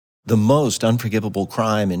The most unforgivable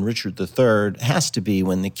crime in Richard III has to be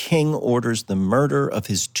when the king orders the murder of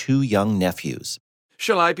his two young nephews.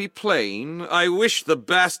 Shall I be plain? I wish the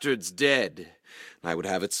bastards dead. I would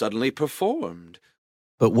have it suddenly performed.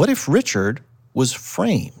 But what if Richard was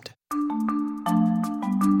framed?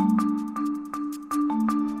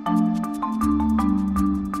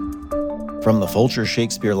 From the Folger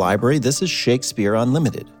Shakespeare Library, this is Shakespeare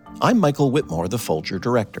Unlimited. I'm Michael Whitmore, the Folger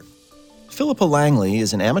director. Philippa Langley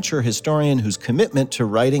is an amateur historian whose commitment to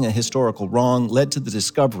righting a historical wrong led to the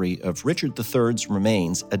discovery of Richard III's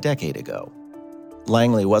remains a decade ago.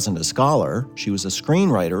 Langley wasn't a scholar, she was a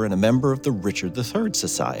screenwriter and a member of the Richard III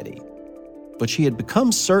Society. But she had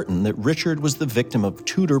become certain that Richard was the victim of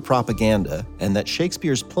Tudor propaganda and that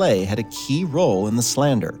Shakespeare's play had a key role in the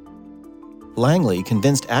slander. Langley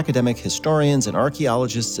convinced academic historians and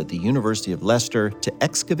archaeologists at the University of Leicester to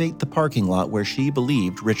excavate the parking lot where she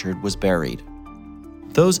believed Richard was buried.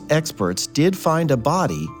 Those experts did find a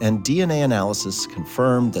body, and DNA analysis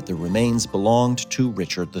confirmed that the remains belonged to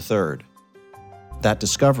Richard III. That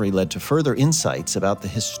discovery led to further insights about the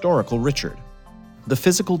historical Richard. The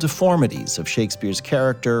physical deformities of Shakespeare's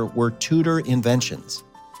character were Tudor inventions.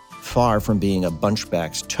 Far from being a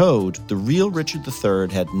bunchback's toad, the real Richard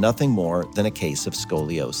III had nothing more than a case of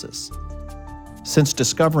scoliosis. Since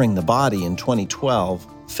discovering the body in 2012,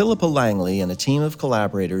 Philippa Langley and a team of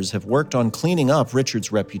collaborators have worked on cleaning up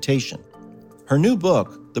Richard's reputation. Her new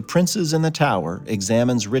book, The Princes in the Tower,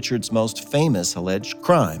 examines Richard's most famous alleged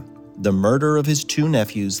crime, the murder of his two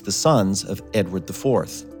nephews, the sons of Edward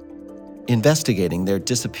IV. Investigating their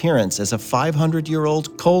disappearance as a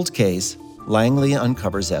 500-year-old cold case, Langley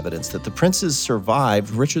uncovers evidence that the princes survived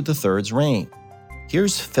Richard III's reign.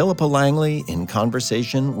 Here's Philippa Langley in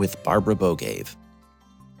conversation with Barbara Bogave.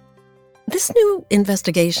 This new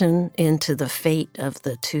investigation into the fate of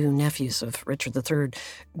the two nephews of Richard III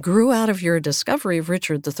grew out of your discovery of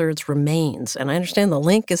Richard III's remains, and I understand the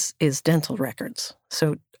link is dental records.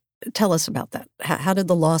 So tell us about that. How did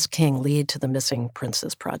the Lost King lead to the Missing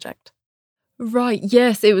Princes project? Right,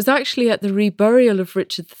 yes, it was actually at the reburial of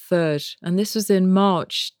Richard III, and this was in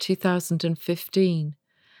March 2015,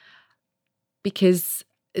 because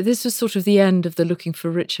this was sort of the end of the Looking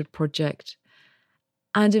for Richard project.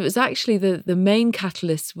 And it was actually the main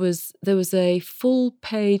catalyst was there was a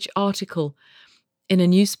full-page article in a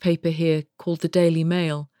newspaper here called the Daily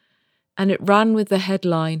Mail, and it ran with the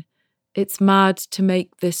headline, "It's mad to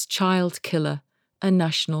make this child killer a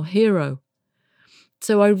national hero."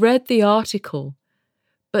 So I read the article,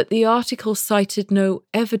 but the article cited no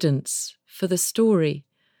evidence for the story.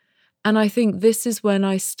 And I think this is when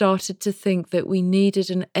I started to think that we needed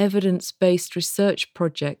an evidence-based research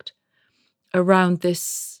project around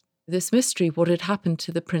this mystery, what had happened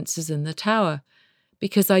to the princes in the tower,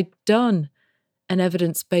 because I'd done an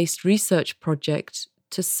evidence-based research project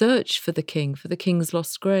to search for the king's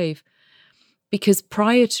lost grave. Because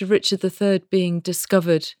prior to Richard III being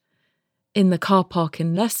discovered in the car park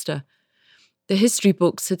in Leicester, the history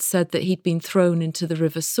books had said that he'd been thrown into the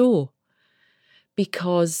River Soar,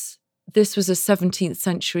 because this was a 17th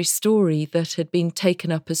century story that had been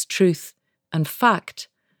taken up as truth and fact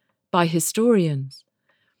by historians.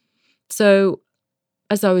 So,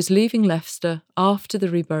 as I was leaving Leicester after the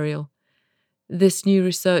reburial, this new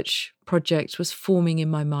research project was forming in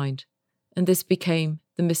my mind, and this became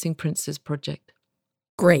the Missing Princes project.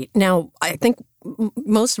 Great. Now, I think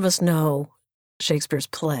most of us know Shakespeare's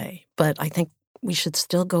play, but I think we should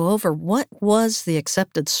still go over what was the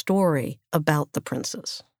accepted story about the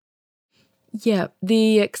princes. Yeah,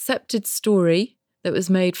 the accepted story that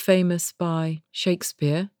was made famous by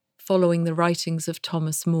Shakespeare following the writings of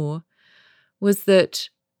Thomas More was that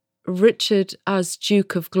Richard, as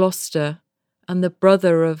Duke of Gloucester and the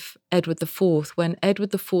brother of Edward IV, when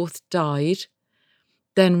Edward IV died,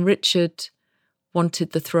 then Richard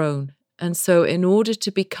wanted the throne. And so in order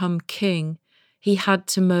to become king, he had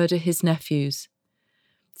to murder his nephews.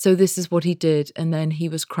 So this is what he did, and then he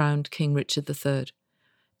was crowned King Richard III.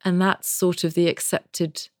 And that's sort of the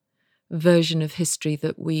accepted version of history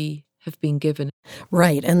that we have been given.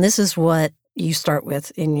 Right, and this is what you start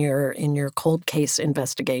with in your cold case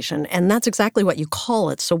investigation, and that's exactly what you call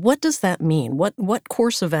it. So what does that mean? What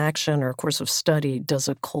course of action or course of study does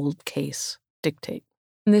a cold case dictate?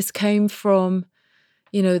 And this came from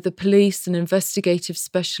the police and investigative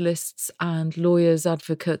specialists and lawyers,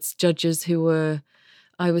 advocates, judges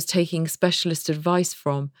I was taking specialist advice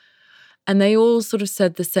from. And they all sort of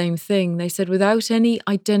said the same thing. They said without any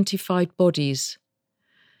identified bodies,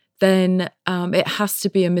 then it has to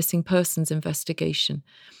be a missing persons investigation.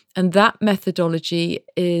 And that methodology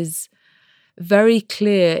is very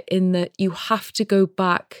clear in that you have to go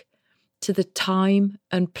back to the time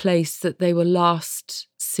and place that they were last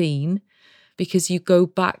seen, because you go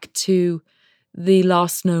back to the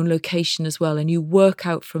last known location as well, and you work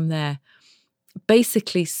out from there,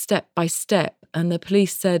 basically step by step. And the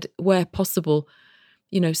police said, where possible,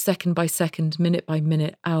 second by second, minute by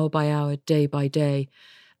minute, hour by hour, day by day.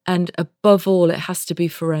 And above all, it has to be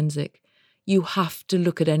forensic. You have to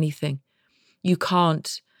look at anything. You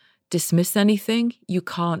can't dismiss anything. You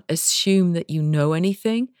can't assume that you know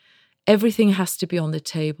anything. Everything has to be on the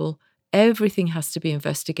table. Everything has to be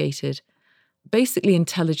investigated. Basically,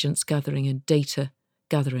 intelligence gathering and data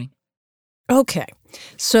gathering. Okay,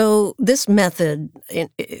 so this method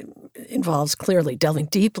involves clearly delving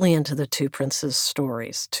deeply into the two princes'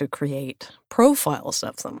 stories to create profiles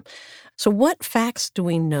of them. So what facts do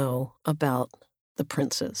we know about the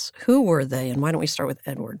princes? Who were they, and why don't we start with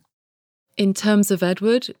Edward? In terms of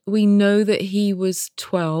Edward, we know that he was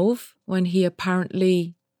 12 when he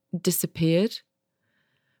apparently disappeared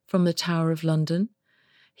from the Tower of London.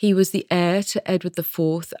 He was the heir to Edward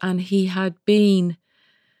IV, and he had been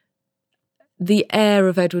the heir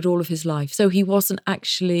of Edward all of his life. So he wasn't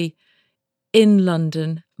actually in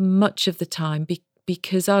London much of the time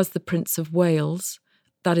because as the Prince of Wales,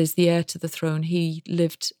 that is the heir to the throne, he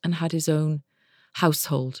lived and had his own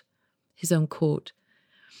household, his own court.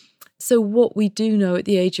 So what we do know at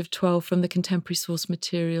the age of 12 from the contemporary source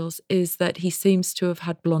materials is that he seems to have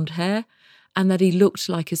had blonde hair and that he looked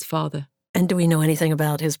like his father. And do we know anything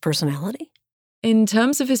about his personality? In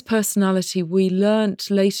terms of his personality, we learnt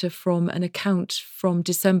later from an account from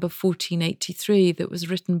December 1483 that was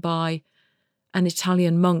written by an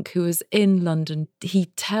Italian monk who was in London. He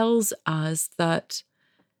tells us that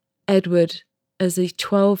Edward, as a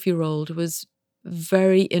 12-year-old, was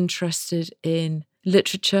very interested in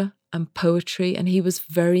literature and poetry, and he was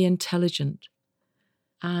very intelligent.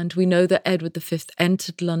 And we know that Edward V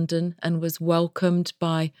entered London and was welcomed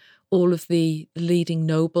by all of the leading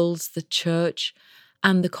nobles, the church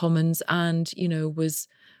and the commons, and, was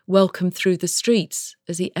welcomed through the streets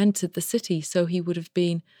as he entered the city. So he would have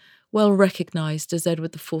been well recognised as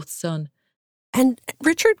Edward IV's son. And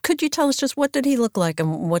Richard, could you tell us just what did he look like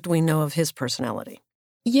and what do we know of his personality?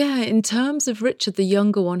 Yeah, in terms of Richard, the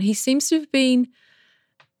younger one, he seems to have been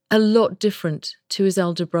a lot different to his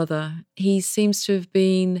elder brother. He seems to have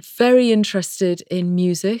been very interested in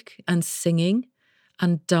music and singing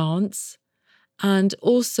and dance, and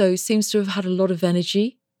also seems to have had a lot of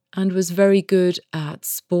energy and was very good at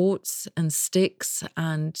sports and sticks.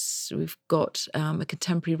 And we've got a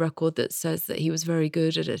contemporary record that says that he was very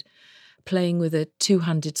good at playing with a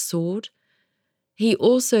two-handed sword. He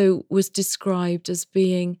also was described as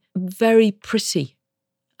being very pretty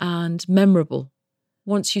and memorable.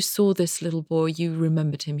 Once you saw this little boy, you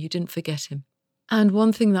remembered him, you didn't forget him. And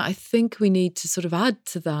one thing that I think we need to sort of add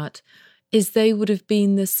to that is they would have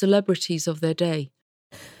been the celebrities of their day.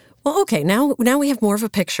 Well, okay, now we have more of a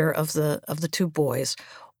picture of the two boys.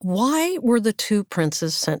 Why were the two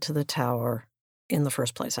princes sent to the Tower in the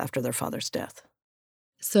first place after their father's death?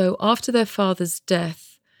 So after their father's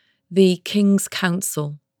death, the King's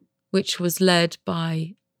Council, which was led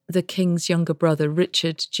by the King's younger brother,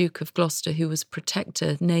 Richard, Duke of Gloucester, who was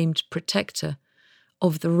named protector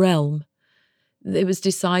of the realm, it was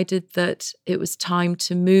decided that it was time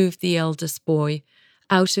to move the eldest boy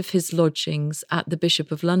out of his lodgings at the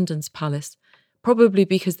Bishop of London's palace, probably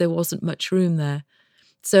because there wasn't much room there.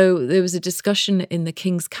 So there was a discussion in the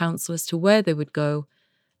King's Council as to where they would go,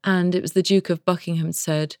 and it was the Duke of Buckingham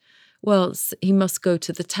said, well, he must go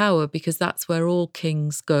to the Tower because that's where all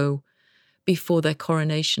kings go before their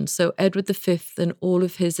coronation. So Edward V and all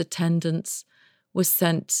of his attendants were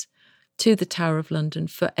sent to the Tower of London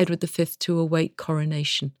for Edward V to await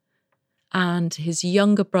coronation. And his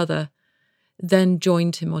younger brother then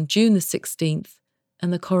joined him on June the 16th,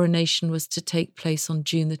 and the coronation was to take place on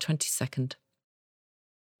June the 22nd.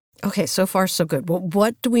 Okay, so far so good. Well,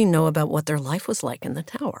 what do we know about what their life was like in the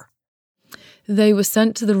Tower? They were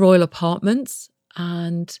sent to the royal apartments,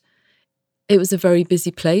 and it was a very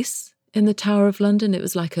busy place in the Tower of London. It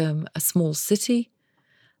was like a small city,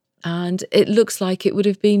 and it looks like it would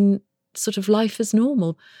have been sort of life as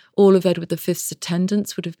normal. All of Edward V's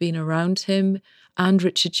attendants would have been around him, and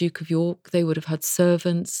Richard, Duke of York. They would have had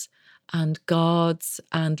servants and guards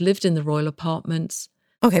and lived in the royal apartments.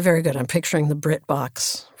 Okay, very good. I'm picturing the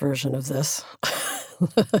BritBox version of this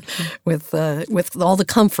with all the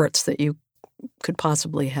comforts that you could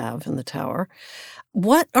possibly have in the Tower.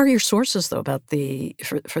 What are your sources, though, about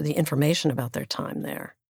for the information about their time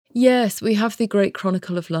there? Yes, we have the Great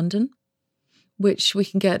Chronicle of London, which we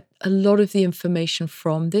can get a lot of the information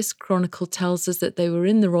from. This chronicle tells us that they were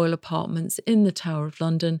in the royal apartments in the Tower of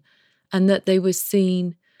London and that they were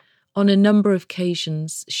seen on a number of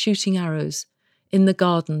occasions shooting arrows in the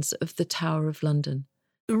gardens of the Tower of London.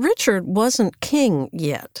 Richard wasn't king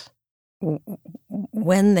yet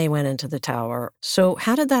when they went into the Tower. So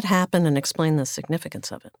how did that happen, and explain the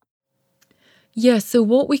significance of it? Yeah, so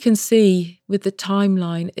what we can see with the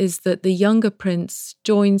timeline is that the younger prince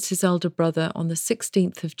joins his elder brother on the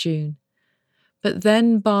 16th of June. But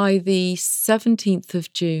then by the 17th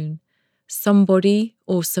of June, somebody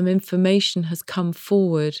or some information has come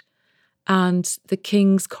forward, and the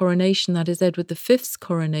king's coronation, that is Edward V's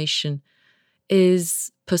coronation,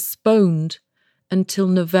 is postponed until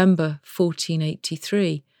November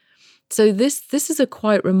 1483. So this is a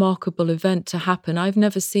quite remarkable event to happen. I've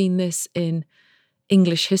never seen this in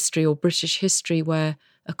English history or British history where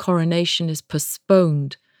a coronation is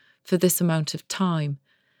postponed for this amount of time.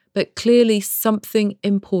 But clearly something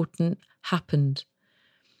important happened.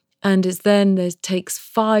 And it takes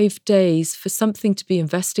 5 days for something to be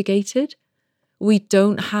investigated. We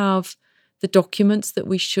don't have the documents that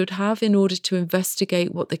we should have in order to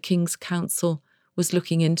investigate what the King's Council was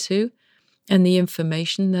looking into and the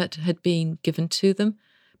information that had been given to them,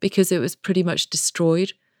 because it was pretty much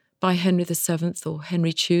destroyed by Henry VII or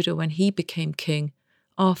Henry Tudor when he became king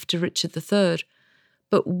after Richard III.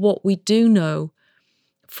 But what we do know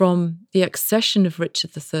from the accession of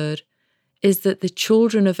Richard III is that the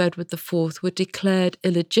children of Edward IV were declared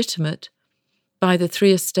illegitimate by the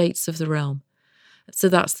three estates of the realm. So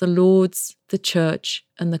that's the Lords, the Church,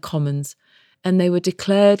 and the Commons. And they were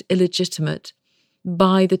declared illegitimate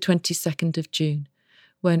by the 22nd of June,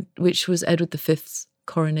 which was Edward V's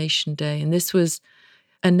coronation day. And this was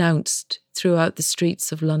announced throughout the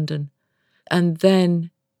streets of London. And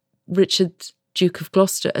then Richard, Duke of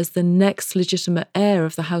Gloucester, as the next legitimate heir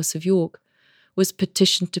of the House of York, was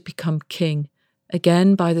petitioned to become king,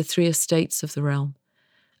 again by the three estates of the realm.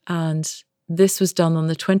 And this was done on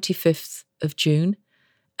the 25th of June,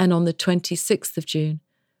 and on the 26th of June,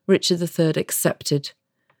 Richard III accepted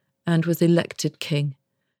and was elected king.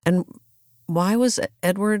 And why was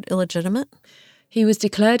Edward illegitimate? He was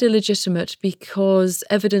declared illegitimate because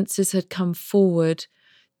evidences had come forward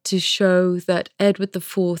to show that Edward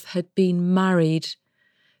IV had been married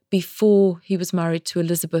before he was married to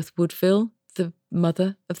Elizabeth Woodville, the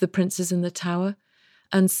mother of the princes in the Tower.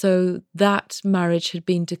 And so that marriage had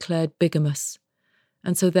been declared bigamous.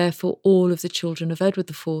 And so therefore all of the children of Edward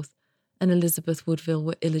IV and Elizabeth Woodville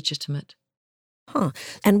were illegitimate. Huh.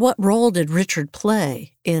 And what role did Richard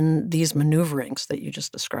play in these maneuverings that you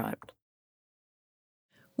just described?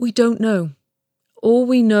 We don't know. All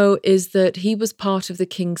we know is that he was part of the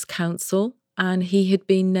King's Council and he had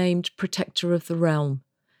been named Protector of the Realm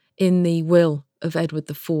in the will of Edward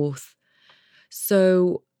IV.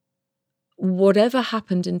 So whatever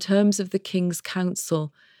happened in terms of the King's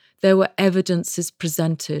Council, there were evidences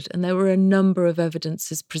presented, and there were a number of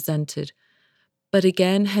evidences presented. But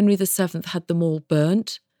again, Henry VII had them all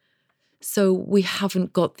burnt, so we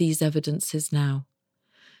haven't got these evidences now.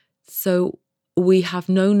 So we have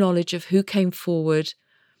no knowledge of who came forward,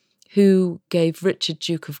 who gave Richard,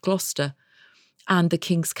 Duke of Gloucester, and the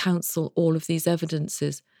King's Council all of these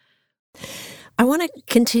evidences. I want to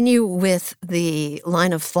continue with the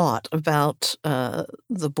line of thought about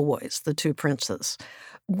the boys, the two princes.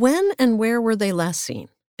 When and where were they last seen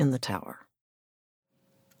in the Tower?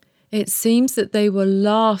 It seems that they were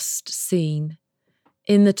last seen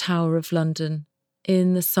in the Tower of London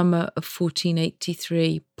in the summer of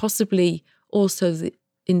 1483, possibly also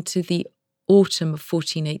into the autumn of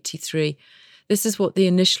 1483. This is what the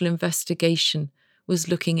initial investigation was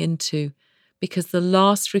looking into, because the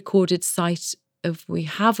last recorded sight we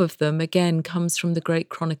have of them, again, comes from the Great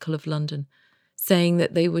Chronicle of London, saying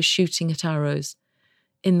that they were shooting at arrows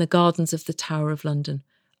in the gardens of the Tower of London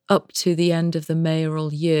up to the end of the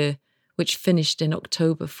mayoral year, which finished in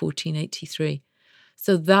October 1483.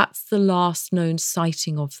 So that's the last known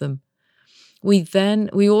sighting of them.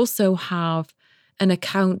 We also have an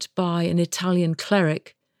account by an Italian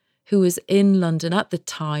cleric who was in London at the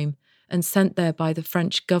time and sent there by the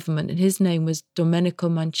French government, and his name was Domenico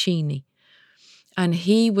Mancini. And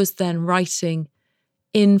he was then writing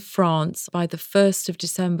in France by the 1st of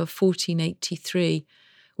December 1483,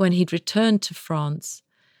 when he'd returned to France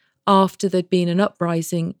after there'd been an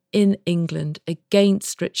uprising in England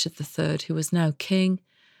against Richard III, who was now king,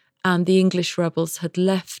 and the English rebels had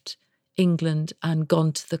left England and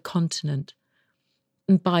gone to the continent.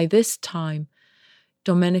 And by this time,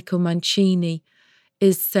 Domenico Mancini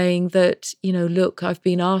is saying that, look, I've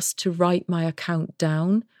been asked to write my account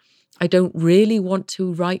down. I don't really want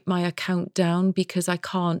to write my account down because I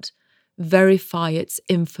can't verify its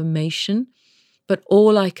information, But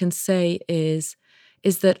all I can say is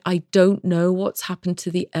that I don't know what's happened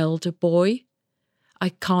to the elder boy. I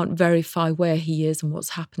can't verify where he is and what's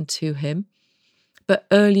happened to him. But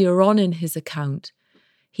earlier on in his account,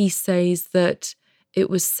 he says that it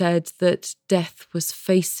was said that death was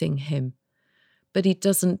facing him. But he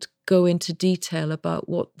doesn't go into detail about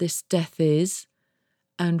what this death is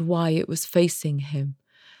and why it was facing him.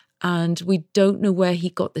 And we don't know where he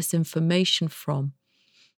got this information from.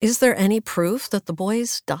 Is there any proof that the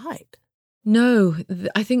boys died? No,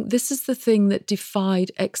 I think this is the thing that defied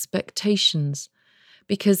expectations,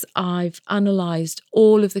 because I've analysed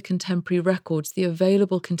all of the contemporary records, the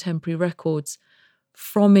available contemporary records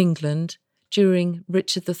from England during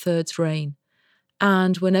Richard III's reign.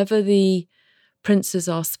 And whenever the princes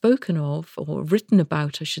are spoken of, or written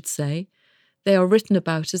about, I should say, they are written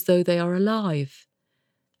about as though they are alive.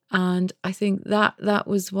 And I think that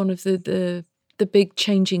was one of the big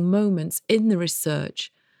changing moments in the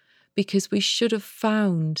research, because we should have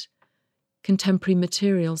found contemporary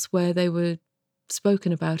materials where they were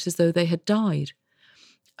spoken about as though they had died.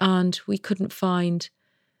 And we couldn't find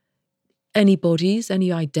any bodies,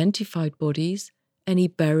 any identified bodies, any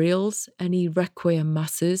burials, any requiem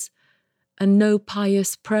masses, and no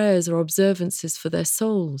pious prayers or observances for their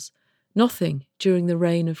souls. Nothing during the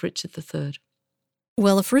reign of Richard III.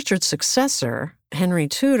 Well, if Richard's successor, Henry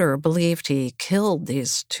Tudor, believed he killed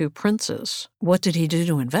these two princes, what did he do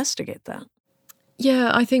to investigate that? Yeah,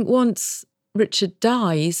 I think once Richard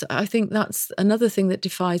dies, I think that's another thing that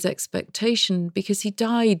defies expectation, because he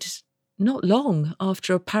died not long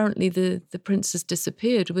after apparently the princes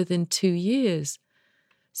disappeared, within 2 years.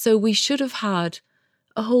 So we should have had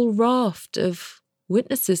a whole raft of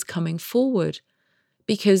witnesses coming forward,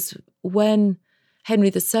 because when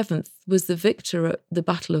Henry VII was the victor at the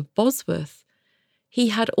Battle of Bosworth, he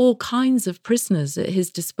had all kinds of prisoners at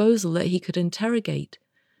his disposal that he could interrogate.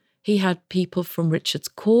 He had people from Richard's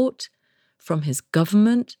court, from his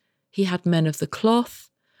government, he had men of the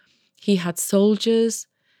cloth, he had soldiers,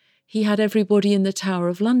 he had everybody in the Tower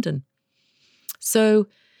of London. So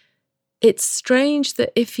it's strange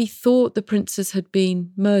that if he thought the princes had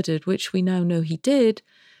been murdered, which we now know he did,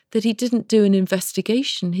 that he didn't do an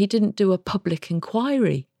investigation, he didn't do a public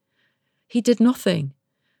inquiry. He did nothing.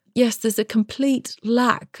 Yes, there's a complete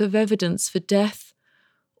lack of evidence for death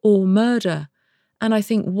or murder. And I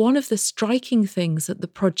think one of the striking things that the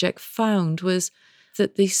project found was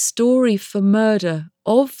that the story for murder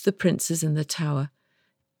of the princes in the Tower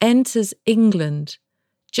enters England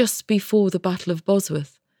just before the Battle of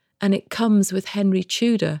Bosworth, and it comes with Henry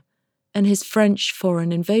Tudor and his French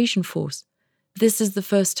foreign invasion force. This is the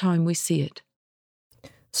first time we see it.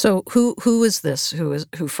 So who is this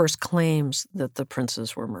who first claims that the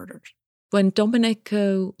princes were murdered? When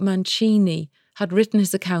Domenico Mancini had written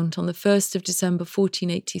his account on the 1st of December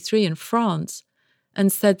 1483 in France and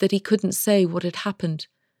said that he couldn't say what had happened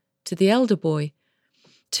to the elder boy,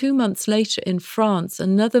 2 months later in France,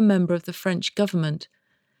 another member of the French government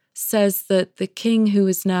says that the king who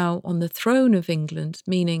is now on the throne of England,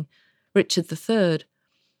 meaning Richard III,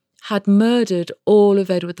 had murdered all of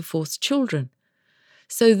Edward IV's children.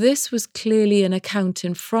 So this was clearly an account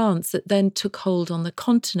in France that then took hold on the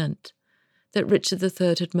continent, that Richard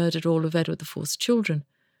III had murdered all of Edward IV's children.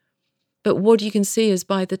 But what you can see is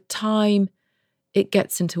by the time it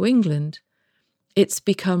gets into England, it's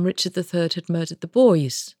become Richard III had murdered the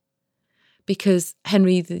boys, because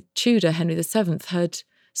Henry VII, had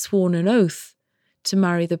sworn an oath to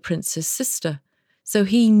marry the prince's sister. So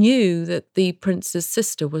he knew that the prince's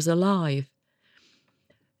sister was alive.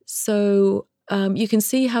 So you can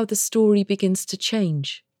see how the story begins to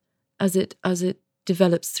change as it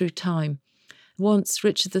develops through time. Once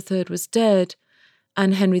Richard III was dead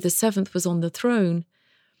and Henry VII was on the throne,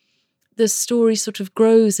 the story sort of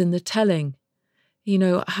grows in the telling. You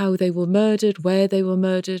know, how they were murdered, where they were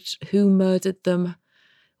murdered, who murdered them,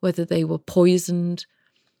 whether they were poisoned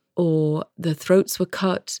or their throats were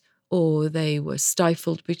cut, or they were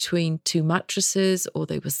stifled between two mattresses, or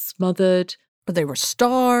they were smothered. Or they were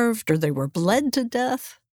starved, or they were bled to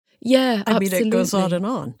death. Yeah, I absolutely. mean, it goes on and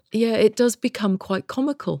on. Yeah, it does become quite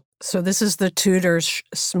comical. So this is the Tudors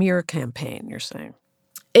smear campaign, you're saying?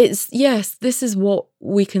 Yes, this is what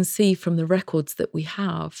we can see from the records that we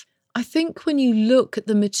have. I think when you look at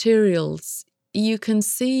the materials, you can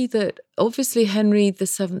see that obviously Henry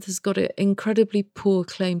VII has got an incredibly poor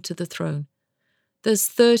claim to the throne. There's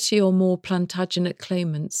 30 or more Plantagenet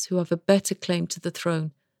claimants who have a better claim to the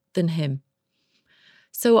throne than him.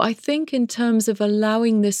 So I think in terms of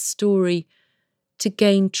allowing this story to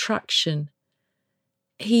gain traction,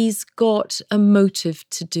 he's got a motive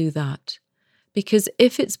to do that, Because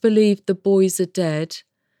if it's believed the boys are dead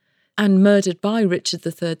and murdered by Richard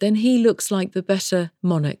III, then he looks like the better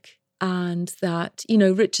monarch. And that,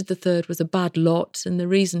 Richard III was a bad lot. And the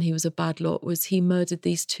reason he was a bad lot was he murdered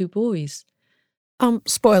these two boys.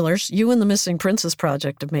 Spoilers, you and the Missing Princess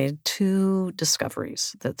Project have made 2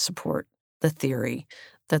 discoveries that support the theory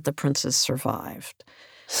that the princess survived.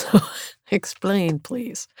 So explain,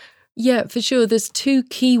 please. Yeah, for sure. There's 2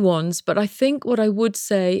 key ones. But I think what I would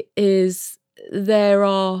say is there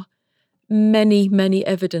are many, many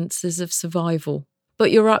evidences of survival.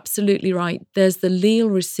 But you're absolutely right. There's the leal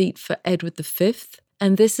receipt for Edward V,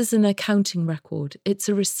 and this is an accounting record. It's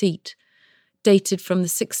a receipt dated from the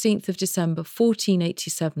 16th of December,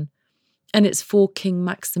 1487, and it's for King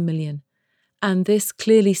Maximilian. And this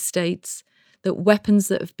clearly states that weapons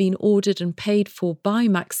that have been ordered and paid for by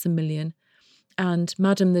Maximilian and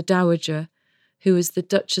Madame the Dowager, who is the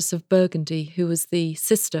Duchess of Burgundy, who was the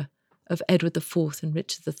sister of Edward IV and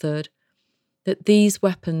Richard III, that these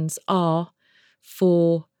weapons are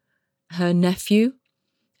for her nephew,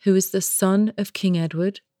 who is the son of King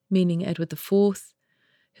Edward, meaning Edward IV,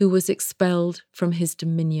 who was expelled from his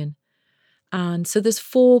dominion. And so there's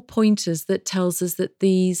 4 pointers that tells us that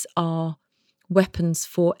these are weapons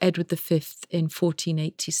for Edward V in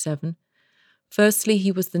 1487. Firstly,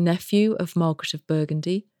 he was the nephew of Margaret of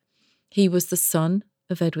Burgundy. He was the son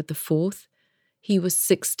of Edward IV. He was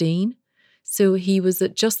 16, so he was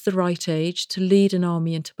at just the right age to lead an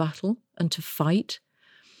army into battle and to fight,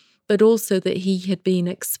 but also that he had been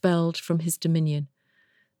expelled from his dominion.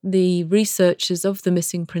 The researchers of the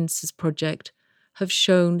Missing Princes Project have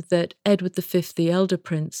shown that Edward V, the elder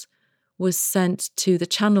prince, was sent to the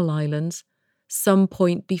Channel Islands some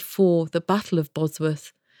point before the Battle of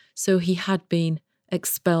Bosworth, so he had been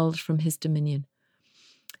expelled from his dominion.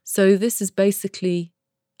 So this is basically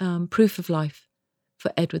proof of life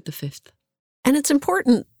for Edward V. And it's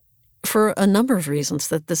important for a number of reasons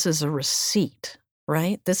that this is a receipt,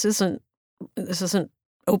 right? This isn't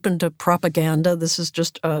open to propaganda. This is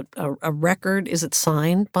just a record. Is it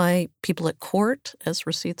signed by people at court, as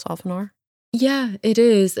receipts often are? Yeah, it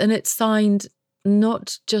is. And it's signed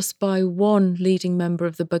not just by one leading member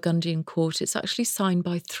of the Burgundian court, it's actually signed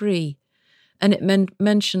by 3. And it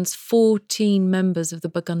mentions 14 members of the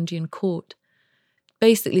Burgundian court,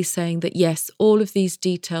 basically saying that, yes, all of these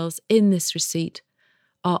details in this receipt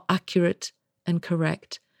are accurate and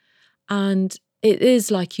correct. And it is,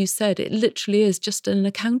 like you said, it literally is just an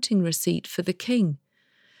accounting receipt for the king.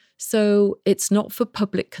 So it's not for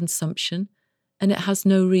public consumption, and it has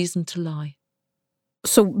no reason to lie.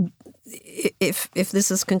 So if this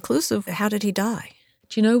is conclusive, how did he die?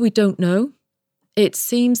 Do you know, we don't know. It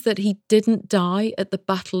seems that he didn't die at the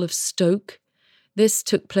Battle of Stoke. This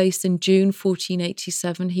took place in June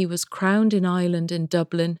 1487. He was crowned in Ireland in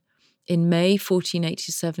Dublin in May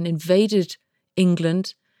 1487, invaded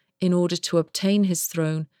England in order to obtain his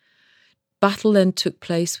throne. Battle then took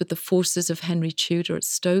place with the forces of Henry Tudor at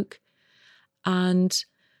Stoke. And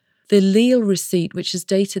the leal receipt, which is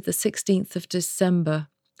dated the 16th of December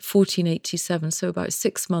 1487, so about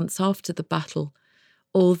 6 months after the battle,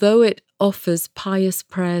 although it offers pious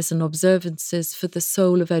prayers and observances for the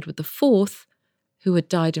soul of Edward IV, who had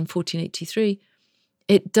died in 1483,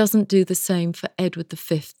 it doesn't do the same for Edward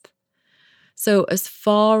V. So as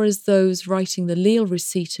far as those writing the leal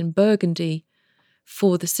receipt in Burgundy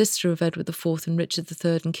for the sister of Edward IV and Richard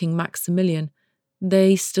III and King Maximilian,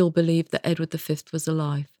 they still believed that Edward V was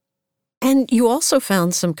alive. And you also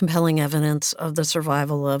found some compelling evidence of the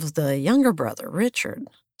survival of the younger brother, Richard.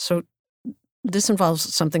 So this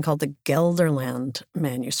involves something called the Gelderland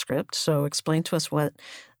manuscript. So explain to us what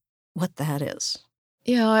that is.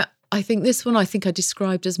 Yeah, I think this one I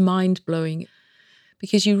described as mind-blowing,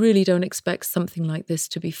 because you really don't expect something like this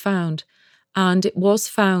to be found. And it was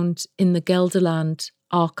found in the Gelderland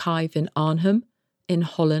archive in Arnhem, in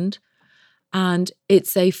Holland. And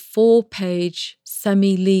it's a 4-page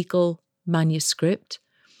semi-legal manuscript.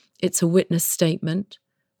 It's a witness statement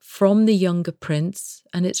from the younger prince,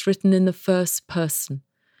 and it's written in the first person.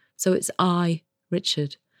 So it's I,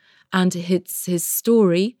 Richard. And it's his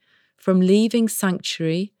story from leaving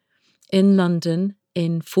sanctuary in London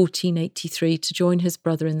in 1483 to join his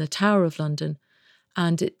brother in the Tower of London.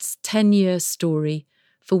 And it's 10-year story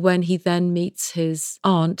for when he then meets his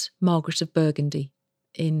aunt, Margaret of Burgundy,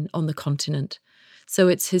 on the continent. So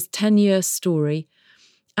it's his 10-year story.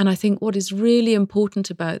 And I think what is really important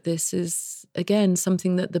about this is, again,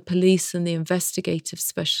 something that the police and the investigative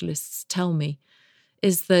specialists tell me,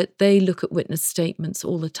 is that they look at witness statements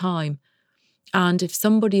all the time. And if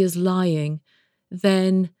somebody is lying,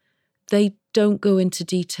 then they don't go into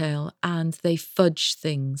detail and they fudge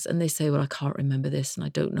things and they say, well, I can't remember this and I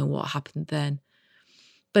don't know what happened then.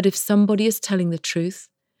 But if somebody is telling the truth,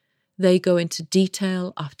 they go into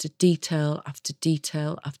detail after detail after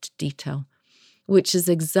detail after detail, which is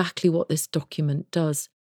exactly what this document does.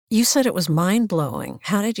 You said it was mind-blowing.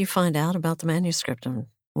 How did you find out about the manuscript? And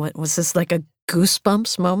what was this, like a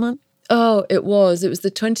goosebumps moment? Oh, it was. It was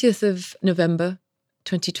the 20th of November,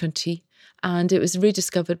 2020, and it was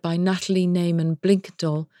rediscovered by Natalie Neyman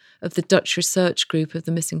Blinkendahl of the Dutch research group of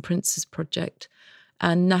the Missing Princes Project.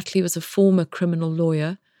 And Natalie was a former criminal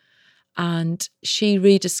lawyer, and she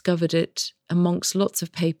rediscovered it amongst lots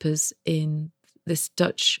of papers in this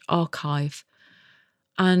Dutch archive.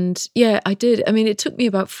 And yeah, I did. I mean, it took me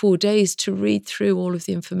about 4 days to read through all of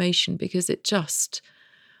the information because it just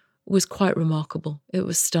was quite remarkable. It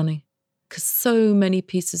was stunning because so many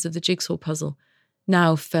pieces of the jigsaw puzzle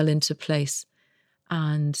now fell into place.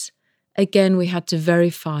 And again, we had to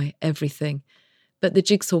verify everything. But the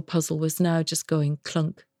jigsaw puzzle was now just going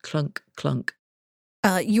clunk, clunk, clunk.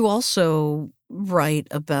 You also write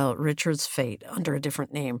about Richard's fate under a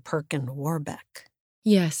different name, Perkin Warbeck.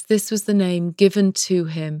 Yes, this was the name given to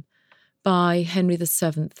him by Henry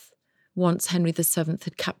VII once Henry VII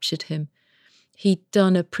had captured him. He'd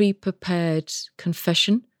done a pre-prepared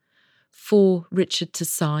confession for Richard to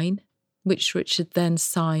sign, which Richard then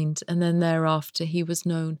signed, and then thereafter he was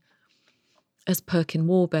known as Perkin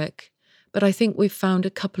Warbeck. But I think we've found a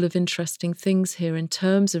couple of interesting things here in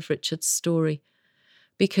terms of Richard's story,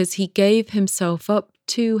 because he gave himself up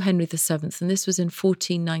to Henry VII, and this was in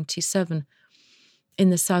 1497, in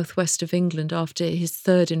the southwest of England after his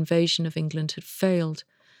third invasion of England had failed.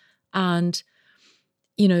 And,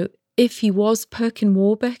 you know, if he was Perkin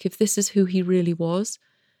Warbeck, if this is who he really was,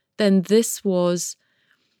 then this was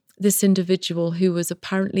this individual who was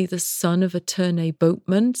apparently the son of a Tournay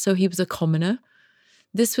boatman, so he was a commoner.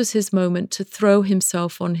 This was his moment to throw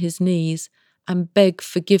himself on his knees and beg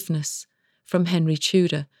forgiveness from Henry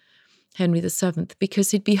Tudor, Henry VII,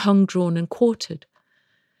 because he'd be hung, drawn and quartered.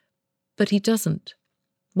 But he doesn't.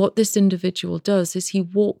 What this individual does is he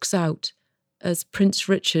walks out as Prince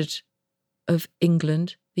Richard of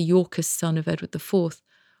England, the Yorkist son of Edward IV,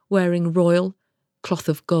 wearing royal cloth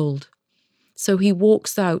of gold. So he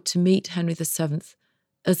walks out to meet Henry VII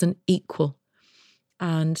as an equal.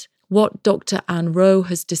 And what Dr. Anne Rowe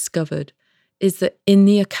has discovered is that in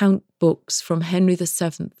the account books from Henry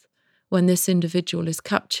VII, when this individual is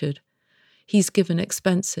captured, he's given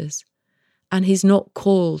expenses. And he's not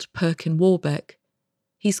called Perkin Warbeck,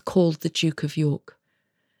 he's called the Duke of York.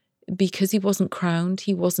 Because he wasn't crowned,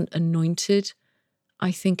 he wasn't anointed,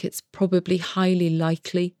 I think it's probably highly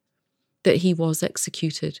likely that he was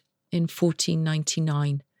executed in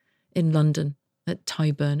 1499 in London at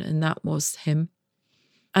Tyburn, and that was him.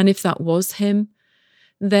 And if that was him,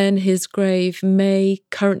 then his grave may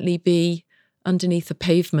currently be underneath a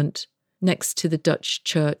pavement next to the Dutch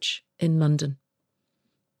church in London.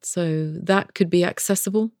 So that could be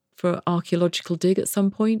accessible for an archaeological dig at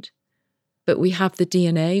some point. But we have the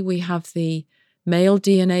DNA, we have the male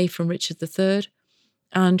DNA from Richard III,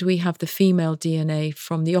 and we have the female DNA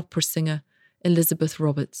from the opera singer Elizabeth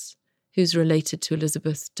Roberts, who's related to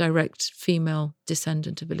Elizabeth, direct female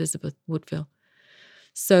descendant of Elizabeth Woodville.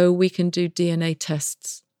 So we can do DNA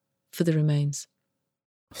tests for the remains.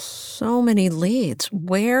 So many leads.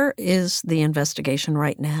 Where is the investigation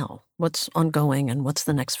right now? What's ongoing and what's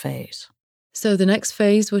the next phase? So the next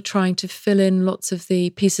phase, we're trying to fill in lots of the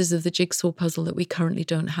pieces of the jigsaw puzzle that we currently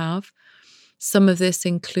don't have. Some of this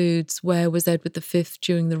includes where was Edward V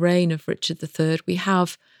during the reign of Richard III. We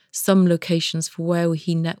have some locations for where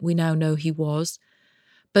we now know he was.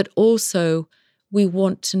 But also, we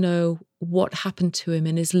want to know what happened to him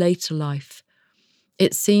in his later life.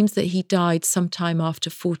 It seems that he died sometime after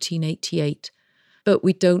 1488, but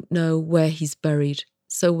we don't know where he's buried.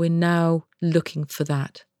 So we're now looking for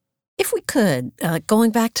that. If we could,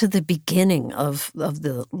 going back to the beginning of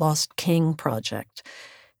the Lost King project,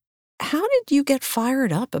 how did you get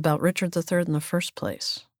fired up about Richard III in the first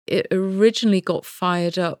place? It originally got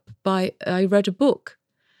fired up I read a book.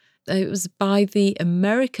 It was by the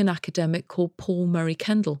American academic called Paul Murray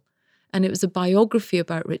Kendall, and it was a biography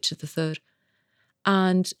about Richard III.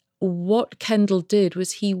 And what Kendall did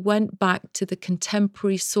was he went back to the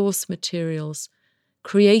contemporary source materials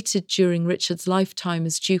created during Richard's lifetime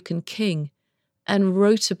as Duke and King and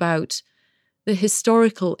wrote about the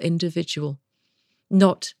historical individual,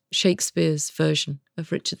 not Shakespeare's version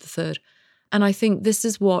of Richard III. And I think this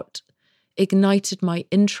is what ignited my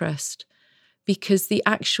interest, because the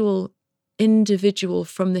actual individual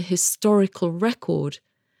from the historical record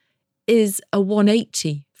is a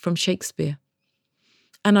 180 from Shakespeare.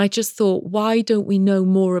 And I just thought, why don't we know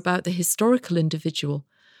more about the historical individual?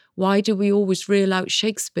 Why do we always reel out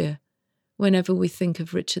Shakespeare whenever we think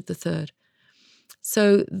of Richard III?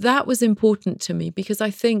 So that was important to me because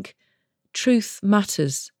I think truth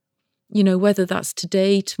matters, whether that's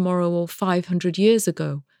today, tomorrow, or 500 years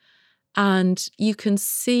ago. And you can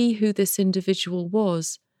see who this individual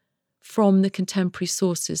was from the contemporary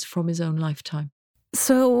sources from his own lifetime.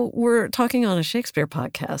 So we're talking on a Shakespeare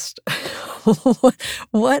podcast.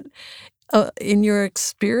 What in your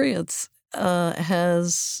experience,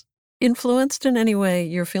 has influenced in any way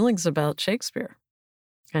your feelings about Shakespeare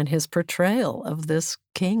and his portrayal of this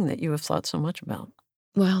king that you have thought so much about?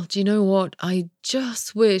 Well, do you know what? I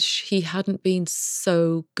just wish he hadn't been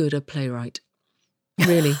so good a playwright.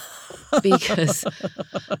 Really. Because,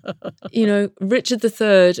 Richard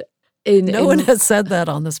III... No one has said that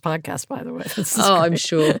on this podcast, by the way. I'm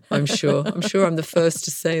sure. I'm the first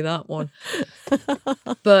to say that one.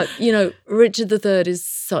 But, Richard III is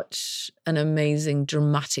such an amazing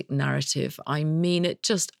dramatic narrative. I mean, it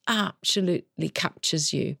just absolutely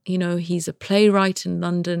captures you. He's a playwright in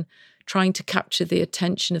London trying to capture the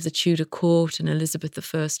attention of the Tudor court and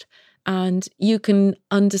Elizabeth I. And you can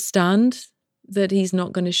understand that he's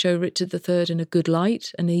not going to show Richard III in a good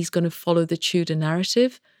light and he's going to follow the Tudor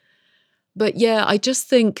narrative. But yeah, I just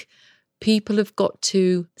think people have got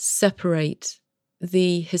to separate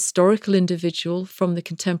the historical individual from the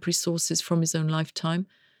contemporary sources from his own lifetime,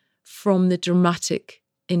 from the dramatic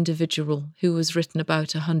individual who was written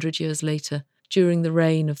about 100 years later during the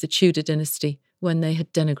reign of the Tudor dynasty when they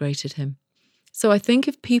had denigrated him. So I think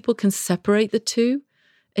if people can separate the two,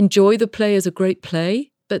 enjoy the play as a great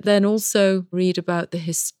play, but then also read about the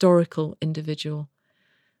historical individual,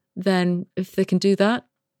 then if they can do that,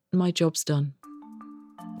 my job's done.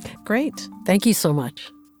 Great. Thank you so much.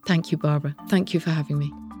 Thank you, Barbara. Thank you for having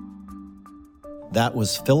me. That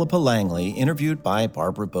was Philippa Langley, interviewed by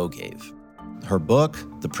Barbara Bogave. Her book,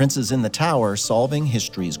 The Princes in the Tower, Solving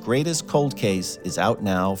History's Greatest Cold Case, is out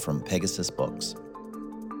now from Pegasus Books.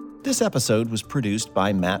 This episode was produced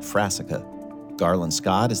by Matt Frasica. Garland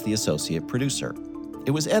Scott is the associate producer.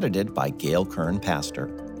 It was edited by Gail Kern-Pastor.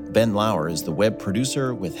 Ben Lauer is the web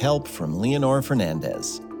producer with help from Leonor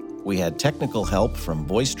Fernandez. We had technical help from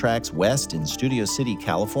Voice Tracks West in Studio City,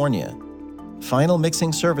 California. Final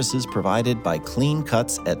mixing services provided by Clean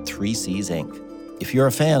Cuts at 3Cs Inc. If you're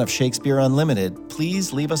a fan of Shakespeare Unlimited,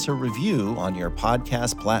 please leave us a review on your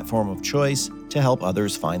podcast platform of choice to help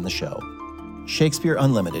others find the show. Shakespeare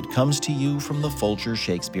Unlimited comes to you from the Folger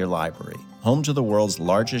Shakespeare Library. Home to the world's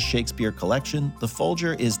largest Shakespeare collection, the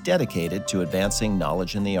Folger is dedicated to advancing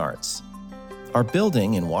knowledge in the arts. Our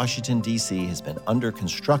building in Washington, D.C. has been under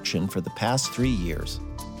construction for the past 3 years,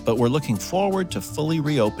 but we're looking forward to fully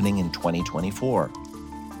reopening in 2024.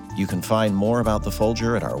 You can find more about the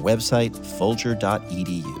Folger at our website,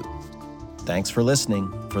 folger.edu. Thanks for listening.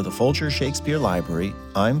 For the Folger Shakespeare Library,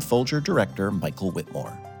 I'm Folger Director Michael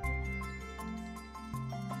Whitmore.